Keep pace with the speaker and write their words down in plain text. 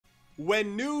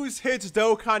When news hits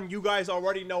Dokkan, you guys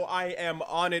already know I am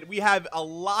on it. We have a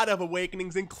lot of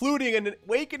awakenings, including an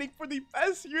awakening for the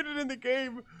best unit in the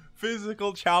game,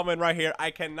 Physical Chowman right here.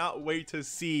 I cannot wait to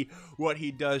see what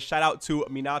he does. Shout out to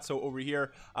Minato over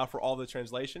here for all the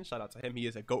translation. Shout out to him. He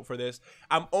is a GOAT for this.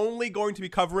 I'm only going to be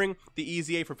covering the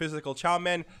EZA for Physical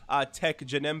Chowman, Tech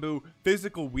Janembu,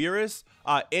 Physical Weirus,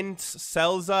 Int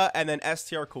Selza, and then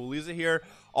STR Koliza here.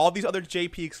 All these other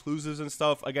JP exclusives and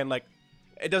stuff, again, like,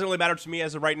 it doesn't really matter to me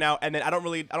as of right now. And then I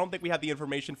don't think we have the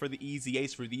information for the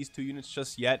EZAs for these two units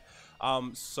just yet.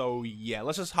 So yeah,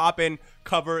 let's just hop in,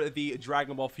 cover the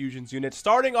Dragon Ball Fusions unit,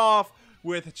 starting off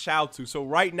with Chaozu. So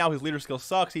right now his leader skill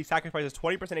sucks. He sacrifices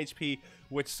 20% HP,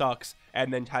 which sucks,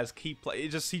 and then has key play. He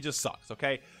just sucks.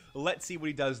 Okay, let's see what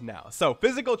he does now. So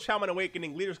Physical Chowman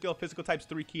Awakening, leader skill, physical types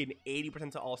 3 key, and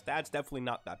 80% to all stats. Definitely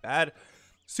not that bad.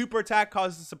 Super attack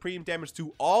causes supreme damage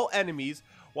to all enemies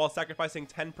while sacrificing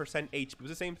 10% HP. Was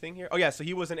the same thing here? Oh yeah, so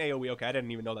he was an AOE. Okay, I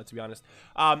didn't even know that, to be honest.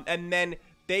 And then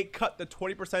they cut the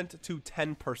 20% to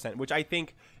 10%, which I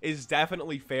think is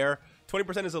definitely fair.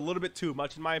 20% is a little bit too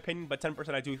much in my opinion, but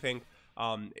 10% I do think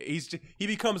he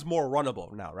becomes more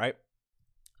runnable now, right?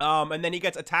 And then he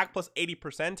gets attack plus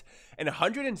 80% and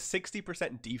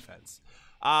 160% defense.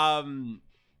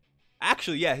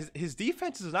 Actually, yeah, his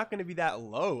defense is not going to be that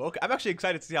low. Okay, I'm actually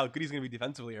excited to see how good he's going to be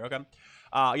defensively here. Okay,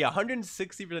 yeah,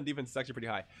 160% defense is actually pretty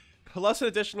high. Plus an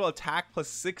additional attack plus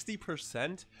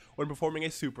 60% when performing a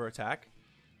super attack.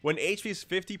 When HP is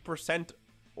 50%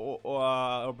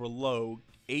 or below,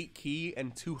 8 key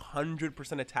and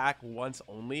 200% attack once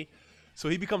only. So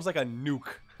he becomes like a nuke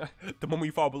the moment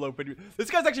you fall below 50. This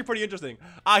guy's actually pretty interesting.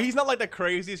 He's not like the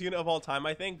craziest unit of all time,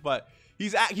 I think, but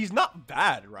he's not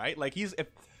bad, right? Like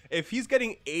if he's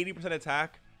getting 80%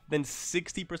 attack, then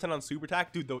 60% on super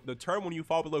attack, dude, the turn when you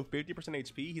fall below 50%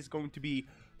 HP, he's going to be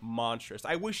monstrous.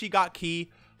 I wish he got key,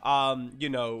 you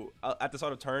know, at the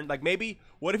start of turn. Like maybe,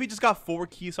 what if he just got 4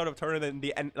 key start of turn and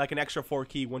then like an extra 4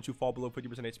 key once you fall below 50%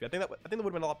 HP? I think that would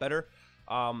have been a lot better.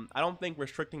 I don't think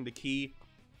restricting the key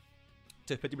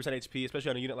to 50% HP,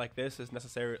 especially on a unit like this, is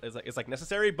necessary. Is like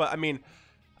necessary, but I mean,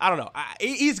 I don't know.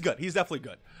 He's good. He's definitely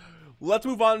good. Let's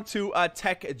move on to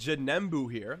Tech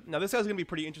Janembu here. Now, this guy's going to be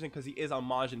pretty interesting because he is on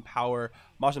Majin Power.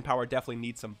 Majin Power definitely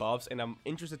needs some buffs, and I'm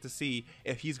interested to see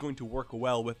if he's going to work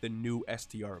well with the new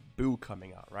STR Boo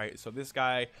coming out, right? So this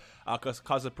guy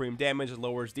causes supreme damage,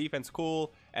 lowers defense,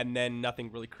 cool, and then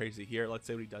nothing really crazy here. Let's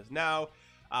see what he does now.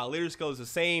 Leader skill is the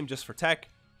same, just for tech.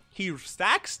 He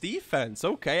stacks defense.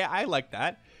 Okay, I like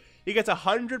that. He gets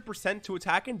 100% to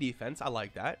attack and defense. I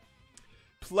like that.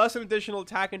 Plus an additional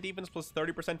attack and defense plus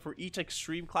 30% for each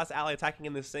extreme class ally attacking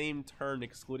in the same turn,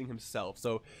 excluding himself.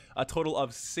 So a total of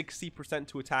 60%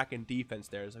 to attack and defense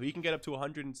there. So he can get up to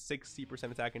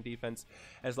 160% attack and defense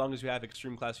as long as you have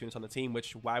extreme class units on the team,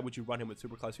 which why would you run him with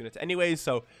super class units anyways?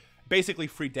 So basically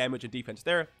free damage and defense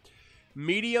there.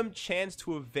 Medium chance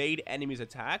to evade enemies'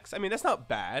 attacks. I mean, that's not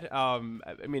bad. I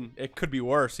mean, it could be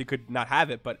worse. He could not have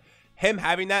it, but him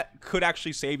having that could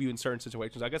actually save you in certain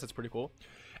situations. I guess that's pretty cool.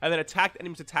 And then attacked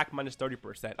enemies attack minus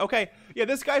 30%. Okay, yeah,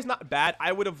 this guy's not bad.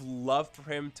 I would have loved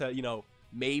for him to, you know,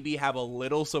 maybe have a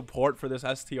little support for this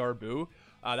STR Boo.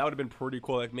 That would have been pretty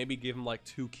cool. Like maybe give him like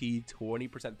 2 key, 20%,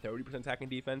 30% attack and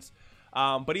defense.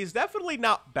 But he's definitely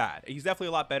not bad. He's definitely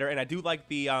a lot better. And I do like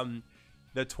the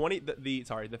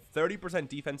 30%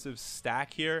 defensive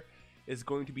stack here is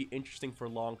going to be interesting for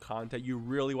long content. You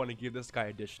really want to give this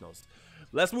guy additionals.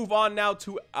 Let's move on now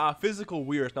to Physical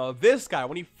Weirus. Now this guy,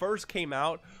 when he first came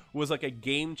out, was like a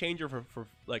game changer for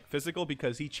like physical,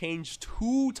 because he changed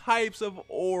 2 types of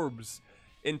orbs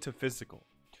into physical.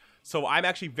 So I'm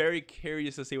actually very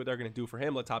curious to see what they're going to do for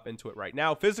him. Let's hop into it right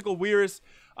now. Physical Weirus,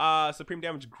 supreme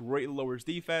damage greatly lowers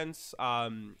defense.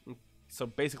 So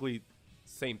basically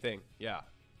same thing. Yeah,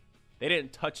 they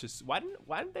didn't touch this. Why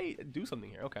didn't they do something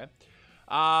here? Okay.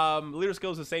 Leader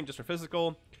skill is the same, just for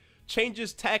physical.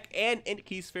 Changes tech and int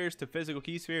key spheres to physical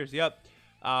key spheres. Yep.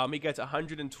 He gets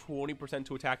 120%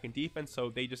 to attack and defense, so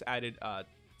they just added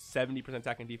 70%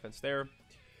 attack and defense there.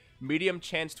 Medium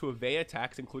chance to evade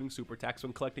attacks, including super attacks,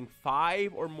 when collecting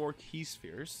 5 or more key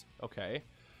spheres. Okay.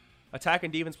 Attack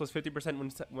and defense plus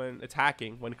 50% when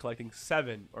attacking, when collecting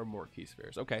 7 or more key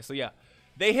spheres. Okay, so yeah,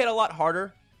 they hit a lot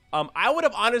harder. I would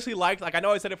have honestly liked, like, I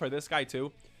know I said it for this guy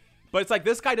too, but it's like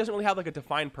this guy doesn't really have like a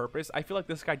defined purpose. I feel like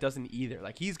this guy doesn't either.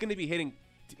 Like he's going to be hitting,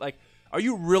 like, are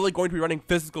you really going to be running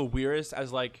Physical Weirus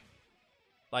as like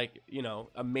like, you know,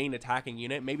 a main attacking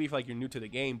unit. Maybe if like you're new to the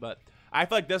game, but I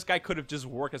feel like this guy could have just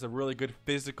worked as a really good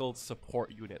physical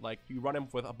support unit. Like you run him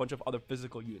with a bunch of other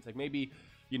physical units. Like maybe,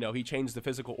 you know, he changed the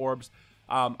physical orbs.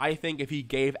 I think if he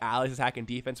gave allies attack and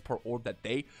defense per orb that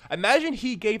they imagine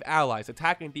he gave allies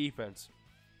attack and defense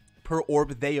per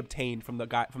orb they obtained from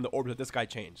the orbs that this guy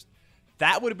changed.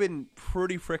 That would have been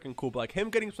pretty freaking cool. But like him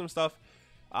getting some stuff,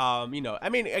 you know, I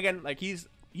mean, again, like he's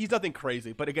nothing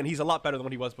crazy, but again, he's a lot better than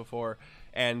what he was before.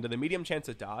 And the medium chance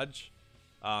to dodge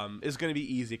is going to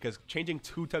be easy because changing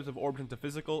 2 types of orbs into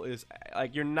physical is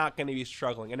like you're not going to be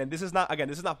struggling. And then this is not, again,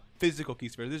 this is not physical key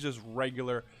sphere. This is just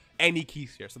regular any key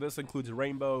sphere. So this includes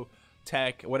rainbow,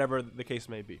 tech, whatever the case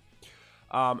may be.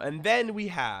 And then we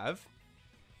have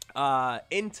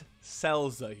Int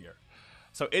Selza here.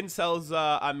 So Int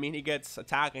Selza, I mean, he gets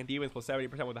attack and defense plus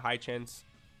 70% with a high chance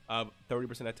of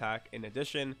 30% attack. In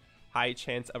addition, high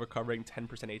chance of recovering 10%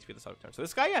 HP at the start of turn. So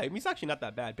this guy, yeah, he's actually not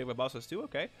that bad. Big Web bosses too,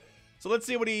 okay. So let's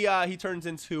see what he turns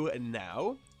into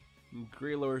now.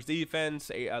 Greeler's defense,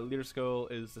 leader skill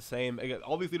is the same. Again,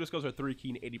 all these leader skills are 3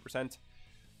 keen 80%.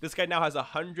 This guy now has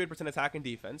 100% attack and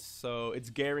defense, so it's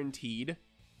guaranteed.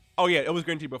 Oh yeah, it was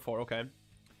guaranteed before, okay.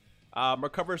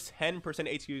 Recovers 10%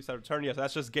 HP at the start of turn. Yes,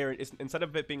 that's just guaranteed. Instead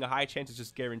of it being a high chance, it's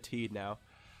just guaranteed now.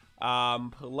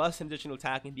 Plus additional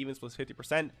attack and defense plus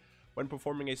 50% when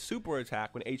performing a super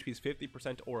attack when HP is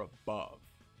 50% or above.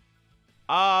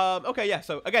 Okay, yeah,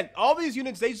 so again, all these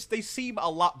units, they seem a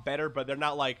lot better, but they're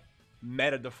not like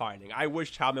meta defining. I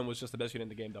wish Chowman was just the best unit in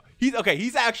the game though.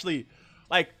 He's actually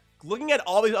like looking at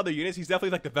all these other units, he's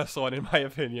definitely like the best one in my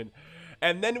opinion.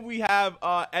 And then we have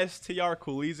STR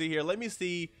Kuliza here. Let me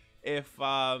see if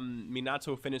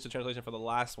Minato finished the translation for the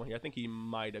last one here. I think he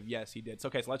might have. Yes, he did. So,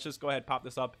 okay, so let's just go ahead, pop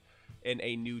this up in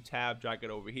a new tab, drag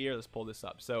it over here. Let's pull this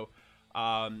up. So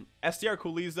STR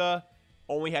Kuliza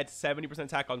only had 70%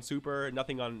 attack on super,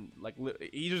 nothing on, like,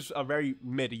 he's just a very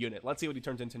mid unit. Let's see what he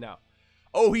turns into now.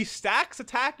 Oh, he stacks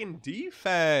attack and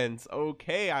defense.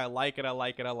 Okay, I like it, I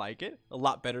like it, I like it. A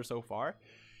lot better so far.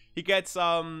 He gets,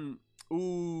 attack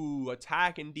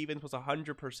and defense plus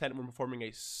 100% when performing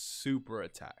a super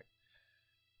attack.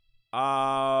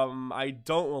 I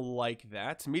don't like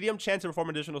that. Medium chance to perform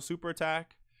additional super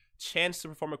attack. Chance to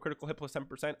perform a critical hit plus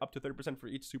 10%, up to 30% for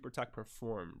each super attack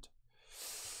performed.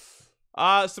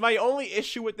 So my only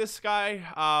issue with this guy,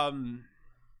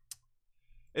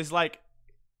 is like,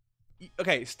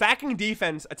 okay, stacking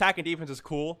defense, attack and defense is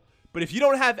cool, but if you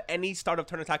don't have any start of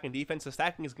turn attack and defense, the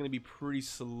stacking is going to be pretty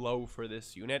slow for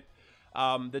this unit.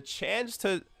 The chance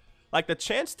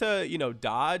to, you know,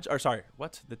 dodge, or sorry,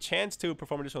 what? The chance to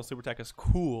perform additional super attack is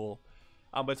cool,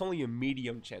 but it's only a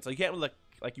medium chance. Like,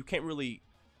 you can't really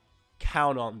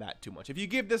count on that too much. If you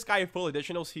give this guy full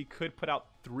additionals, he could put out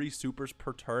 3 supers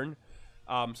per turn.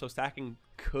 So stacking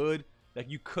could, like,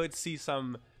 you could see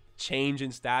some change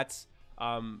in stats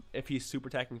if he's super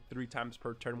attacking 3 times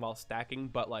per turn while stacking,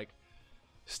 but like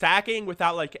stacking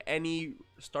without like any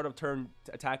start of turn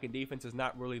attack and defense is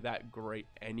not really that great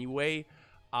anyway.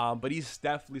 But he's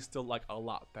definitely still like a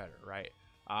lot better, right?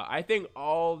 I think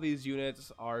all these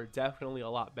units are definitely a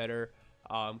lot better.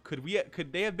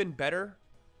 Could they have been better?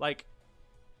 Like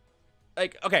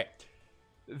okay,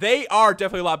 they are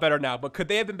definitely a lot better now, but could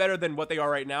they have been better than what they are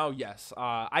right now? Yes.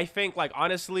 I think, like,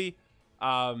 honestly,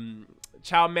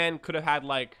 Chowman could have had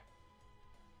like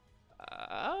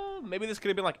maybe this could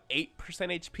have been like 8%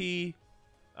 HP.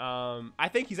 I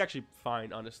think he's actually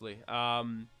fine, honestly.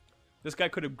 This guy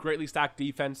could have greatly stacked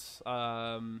defense.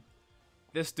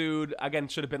 This dude again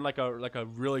should have been like a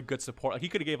really good support. Like, he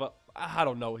could have gave up. I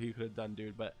don't know what he could have done,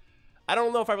 dude, but I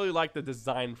don't know if I really like the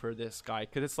design for this guy,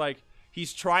 because it's like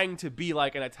he's trying to be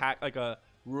like an attack, like a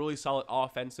really solid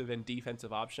offensive and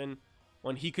defensive option,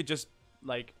 when he could just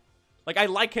like I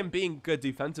like him being good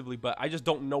defensively, but I just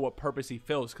don't know what purpose he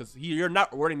fills, because you're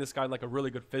not running this guy in like a really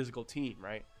good physical team,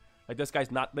 right? Like, this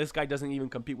guy doesn't even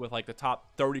compete with like the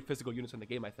top 30 physical units in the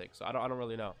game, I think. So I don't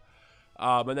really know.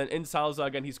 And then in Salza,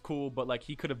 again, he's cool, but like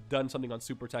he could have done something on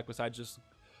super attack besides just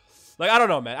like, I don't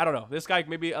know, man. I don't know. This guy,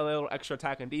 maybe a little extra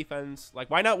attack and defense. Like,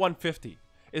 why not 150?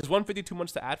 Is 150 too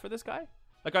much to add for this guy?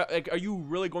 Like, are you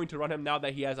really going to run him now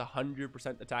that he has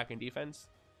 100% attack and defense?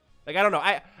 Like, I don't know.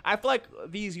 I feel like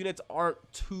these units aren't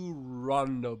too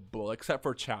runnable, except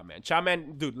for Chowman.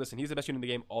 Chowman, dude, listen, he's the best unit in the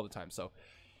game all the time, so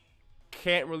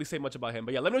can't really say much about him.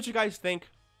 But yeah, let me know what you guys think.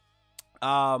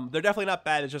 They're definitely not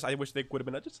bad. It's just I wish they would have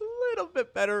been just a little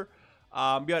bit better.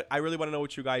 Yeah, I really want to know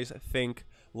what you guys think.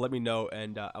 Let me know,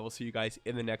 and I will see you guys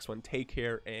in the next one. Take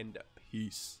care and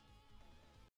peace.